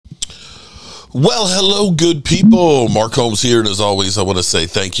Well, hello, good people. Mark Holmes here, and as always, I want to say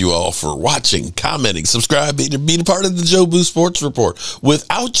thank you all for watching, commenting, subscribing, and being a part of the Joe Boo Sports Report.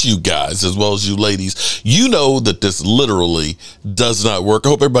 Without you guys, as well as you ladies, you know that this literally does not work. I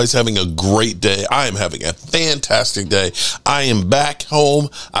hope everybody's having a great day. I am having a fantastic day. I am back home.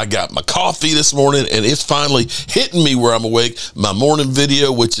 I got my coffee this morning, and it's finally hitting me where I'm awake. My morning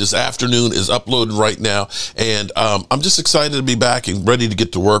video, which is afternoon, is uploaded right now, and I'm just excited to be back and ready to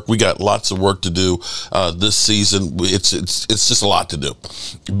get to work. We got lots of work to do this season. It's just a lot to do,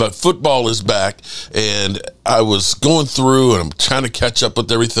 but football is back, and I was going through and I'm trying to catch up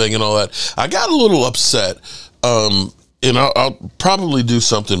with everything and all that. I got a little upset, and I'll probably do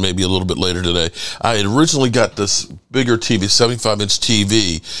something maybe a little bit later today. I had originally got this bigger TV, 75-inch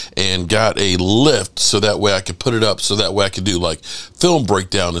TV, and got a lift so that way I could put it up, so that way I could do like film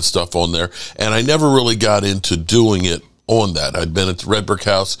breakdown and stuff on there, and I never really got into doing it on that. I'd been at the Red Brick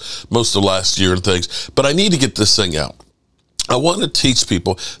House most of last year and things, but I need to get this thing out. I want to teach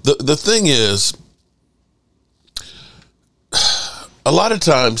people. The thing is, a lot of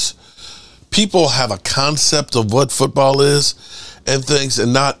times people have a concept of what football is and things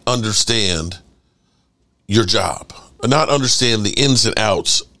and not understand your job, and not understand the ins and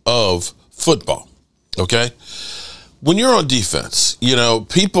outs of football, okay? When you're on defense, you know,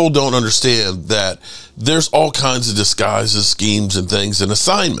 people don't understand that there's all kinds of disguises, schemes, and things, and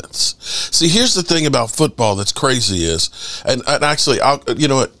assignments. See, here's the thing about football that's crazy is, and actually, you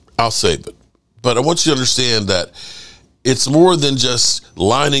know what, I'll save it. But I want you to understand that it's more than just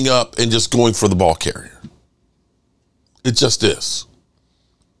lining up and just going for the ball carrier. It just is.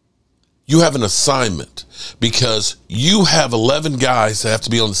 You have an assignment because you have 11 guys that have to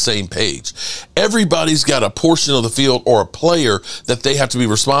be on the same page. Everybody's got a portion of the field or a player that they have to be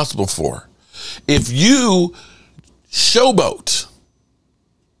responsible for. If you showboat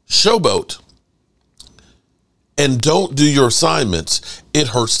and don't do your assignments, it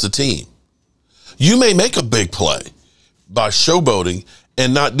hurts the team. You may make a big play by showboating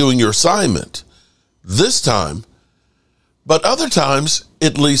and not doing your assignment this time, but other times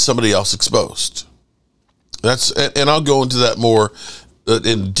it leaves somebody else exposed. And I'll go into that more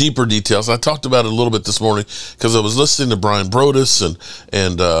in deeper details. I talked about it a little bit this morning because I was listening to Brian Brodus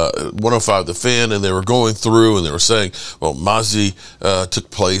and 105 The Fan, and they were going through and they were saying, well, Mozzie took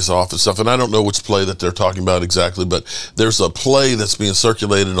plays off and stuff. And I don't know which play that they're talking about exactly, but there's a play that's being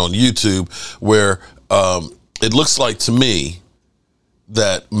circulated on YouTube where it looks like to me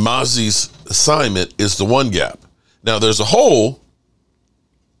that Mozzie's assignment is the one gap. Now there's a hole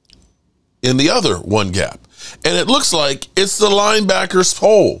in the other one gap, and it looks like it's the linebacker's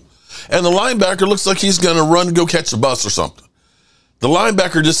hole, and the linebacker looks like he's going to run and go catch a bus or something. The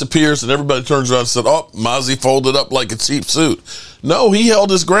linebacker disappears, and everybody turns around and said, oh, Mozzie folded up like a cheap suit. No, he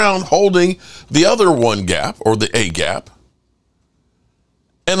held his ground holding the other one gap, or the A gap,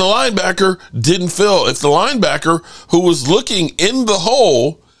 and the linebacker didn't fill. If the linebacker who was looking in the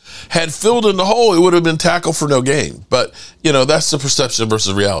hole had filled in the hole, it would have been tackle for no gain. But, you know, that's the perception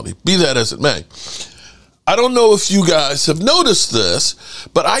versus reality. Be that as it may. I don't know if you guys have noticed this,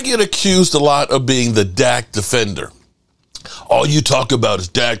 but I get accused a lot of being the Dak defender. All you talk about is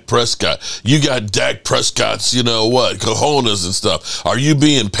Dak Prescott. You got Dak Prescott's, you know what, cojones and stuff. Are you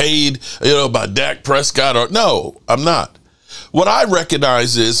being paid, you know, by Dak Prescott? Or no, I'm not. What I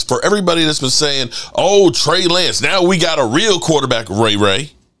recognize is, for everybody that's been saying, oh, Trey Lance, now we got a real quarterback,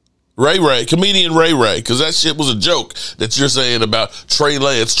 Ray, comedian Ray, because that shit was a joke that you're saying about Trey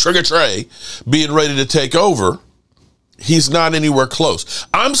Lance, Trigger Trey, being ready to take over. He's not anywhere close.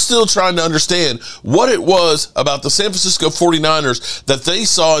 I'm still trying to understand what it was about the San Francisco 49ers that they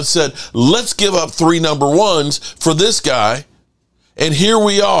saw and said, let's give up 3 number ones for this guy. And here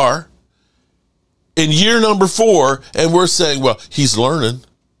we are in year number 4, and we're saying, well, he's learning.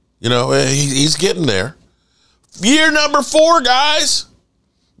 You know, he's getting there. Year number 4, guys.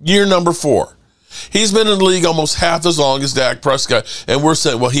 Year number 4. He's been in the league almost half as long as Dak Prescott, and we're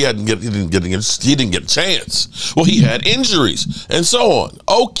saying, well, he didn't get a chance. Well, he had injuries and so on.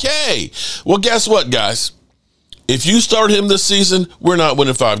 Okay. Well, guess what, guys? If you start him this season, we're not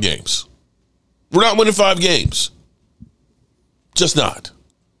winning 5 games. We're not winning 5 games. Just not.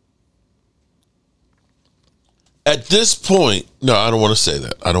 At this point, no, I don't want to say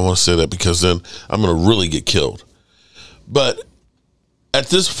that. I don't want to say that because then I'm going to really get killed. But at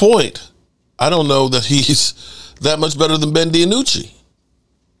this point, I don't know that he's that much better than Ben DiNucci.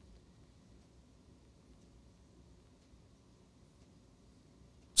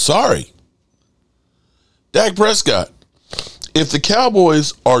 Sorry. Dak Prescott, if the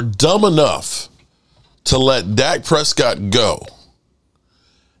Cowboys are dumb enough to let Dak Prescott go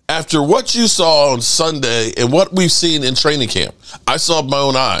after what you saw on Sunday and what we've seen in training camp, I saw it with my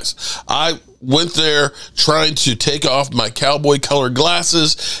own eyes. I went there trying to take off my cowboy colored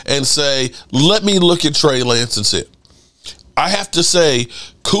glasses and say, let me look at Trey Lance and see it. I have to say,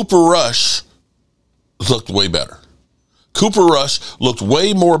 Cooper Rush looked way better. Cooper Rush looked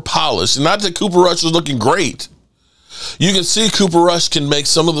way more polished. Not that Cooper Rush was looking great. You can see Cooper Rush can make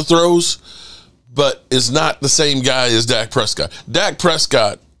some of the throws, but is not the same guy as Dak Prescott. Dak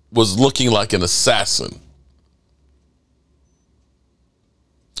Prescott was looking like an assassin.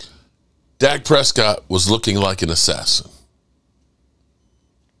 Dak Prescott was looking like an assassin.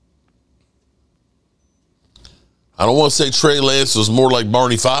 I don't want to say Trey Lance was more like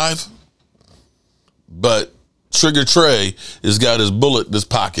Barney Five, but Trigger Trey has got his bullet in his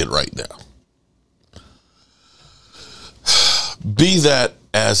pocket right now. Be that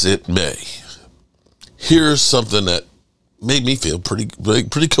as it may, here's something that made me feel pretty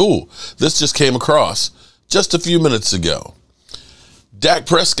cool. This just came across just a few minutes ago. Dak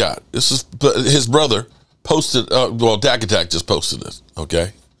Prescott, this is his brother, posted, Dak Attack just posted this,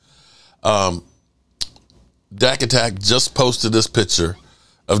 okay? Dak Attack just posted this picture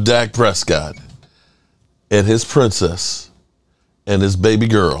of Dak Prescott and his princess and his baby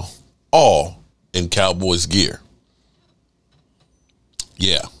girl, all in Cowboys gear.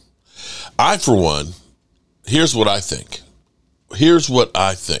 Yeah. I, for one, here's what I think.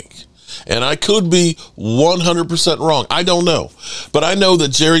 And I could be 100% wrong. I don't know. But I know that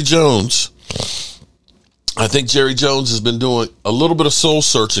I think Jerry Jones has been doing a little bit of soul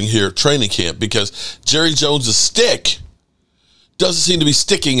searching here at training camp, because Jerry Jones's stick doesn't seem to be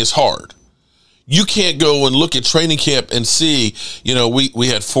sticking as hard. You can't go and look at training camp and see, we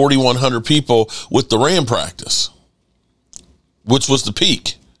had 4,100 people with the Ram practice, which was the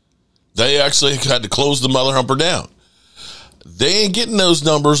peak. They actually had to close the mother humper down. They ain't getting those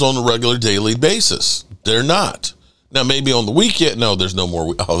numbers on a regular daily basis. They're not. Now, maybe on the weekend, no, there's no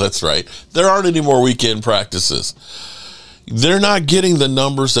more. Oh, that's right. There aren't any more weekend practices. They're not getting the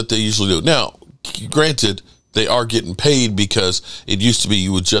numbers that they usually do. Now, granted, they are getting paid, because it used to be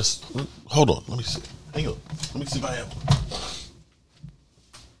you would just, hold on, let me see. Hang on. Let me see if I have one.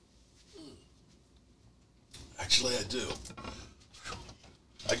 Actually, I do.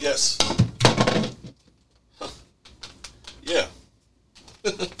 I guess. Yeah.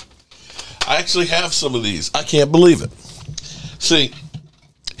 I actually have some of these. I can't believe it. See,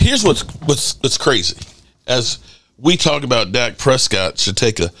 here's what's crazy. As we talk about Dak Prescott should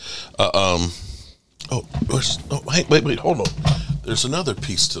take wait, hold on. There's another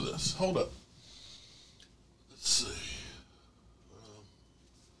piece to this. Hold up. Let's see.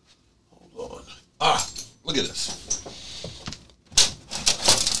 Hold on. Look at this.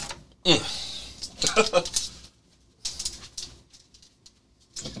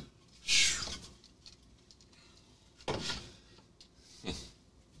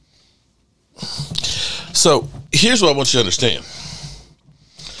 So here's what I want you to understand.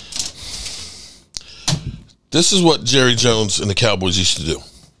 This is what Jerry Jones and the Cowboys used to do.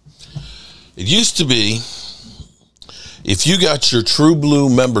 It used to be, if you got your True Blue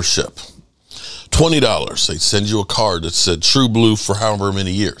membership, $20, they'd send you a card that said True Blue for however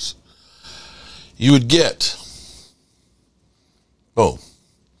many years. You would get,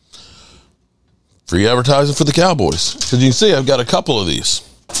 free advertising for the Cowboys. Because you can see I've got a couple of these.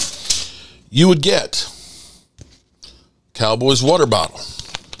 You would get Cowboys water bottle.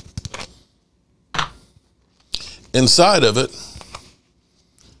 Inside of it,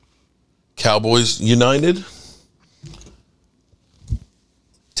 Cowboys United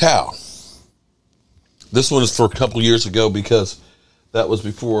towel. This one is for a couple years ago, because that was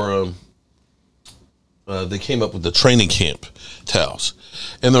before they came up with the training camp towels.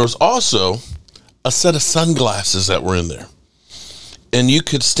 And there was also a set of sunglasses that were in there. And you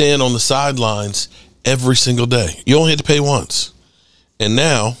could stand on the sidelines every single day. You only had to pay once. And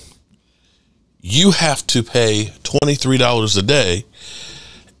now you have to pay $23 a day,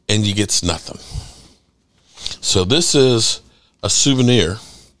 and you get nothing. So this is a souvenir.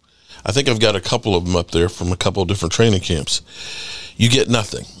 I think I've got a couple of them up there from a couple of different training camps. You get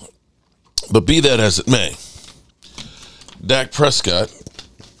nothing. But be that as it may, Dak Prescott,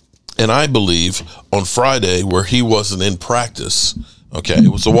 and I believe on Friday, where he wasn't in practice, okay, it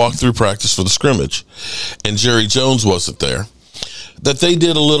was a walkthrough practice for the scrimmage, and Jerry Jones wasn't there, that they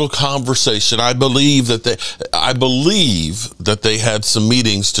did a little conversation. I believe that they had some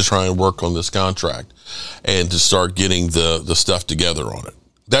meetings to try and work on this contract and to start getting the stuff together on it.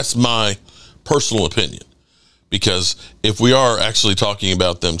 That's my personal opinion, because if we are actually talking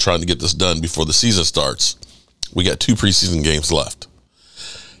about them trying to get this done before the season starts, we got 2 preseason games left.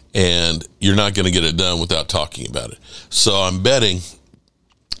 and you're not going to get it done without talking about it. So I'm betting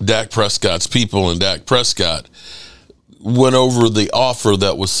Dak Prescott's people and Dak Prescott went over the offer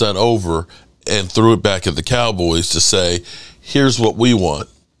that was sent over and threw it back at the Cowboys to say, here's what we want,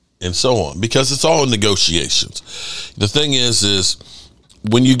 and so on, because it's all in negotiations. The thing is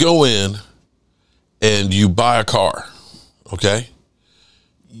when you go in and you buy a car, okay,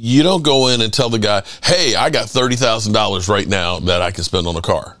 you don't go in and tell the guy, hey, I got $30,000 right now that I can spend on a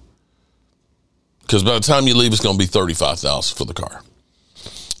car. Because by the time you leave, it's going to be $35,000 for the car.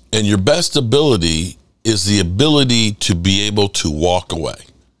 And your best ability is the ability to be able to walk away.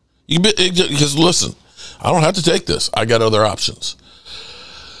 Because listen, I don't have to take this. I got other options.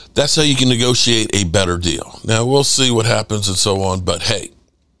 That's how you can negotiate a better deal. Now, we'll see what happens and so on. But, hey,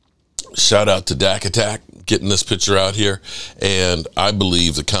 shout out to Dak Attack getting this picture out here. And I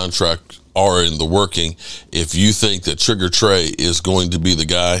believe the contract are in the working. If you think that Trigger Trey is going to be the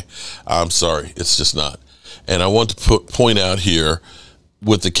guy, I'm sorry. It's just not. And I want to point out here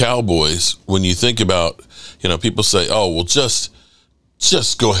with the Cowboys, when you think about, people say, oh, well, just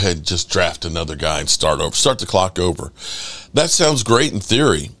go ahead and just draft another guy and start the clock over. That sounds great in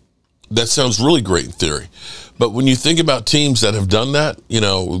theory. That sounds really great in theory. But when you think about teams that have done that,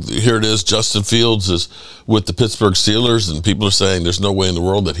 here it is, Justin Fields is with the Pittsburgh Steelers, and people are saying there's no way in the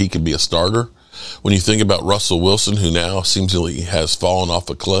world that he could be a starter. When you think about Russell Wilson, who now seems he has fallen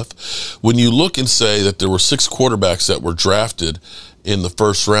off a cliff. When you look and say that there were 6 quarterbacks that were drafted in the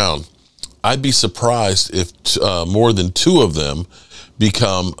first round, I'd be surprised if more than 2 of them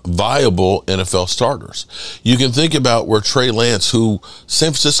become viable NFL starters. You can think about where Trey Lance, who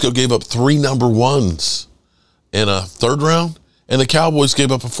San Francisco gave up 3 number 1s in a 3rd round, and the Cowboys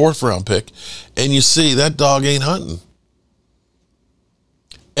gave up a 4th round pick, and you see that dog ain't hunting.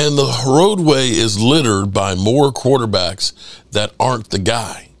 And the roadway is littered by more quarterbacks that aren't the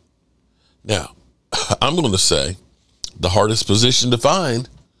guy. Now, I'm going to say the hardest position to find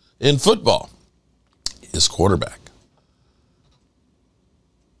in football is quarterback.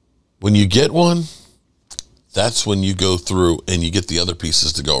 When you get one, that's when you go through and you get the other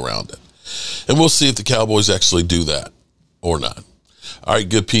pieces to go around it. And we'll see if the Cowboys actually do that or not. All right,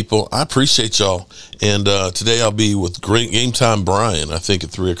 good people. I appreciate y'all. And today I'll be with Great Game Time Brian, I think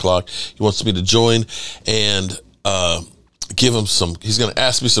at 3 o'clock. He wants me to join and give him he's going to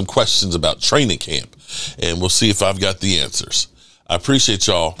ask me some questions about training camp. And we'll see if I've got the answers. I appreciate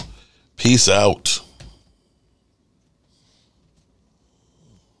y'all. Peace out.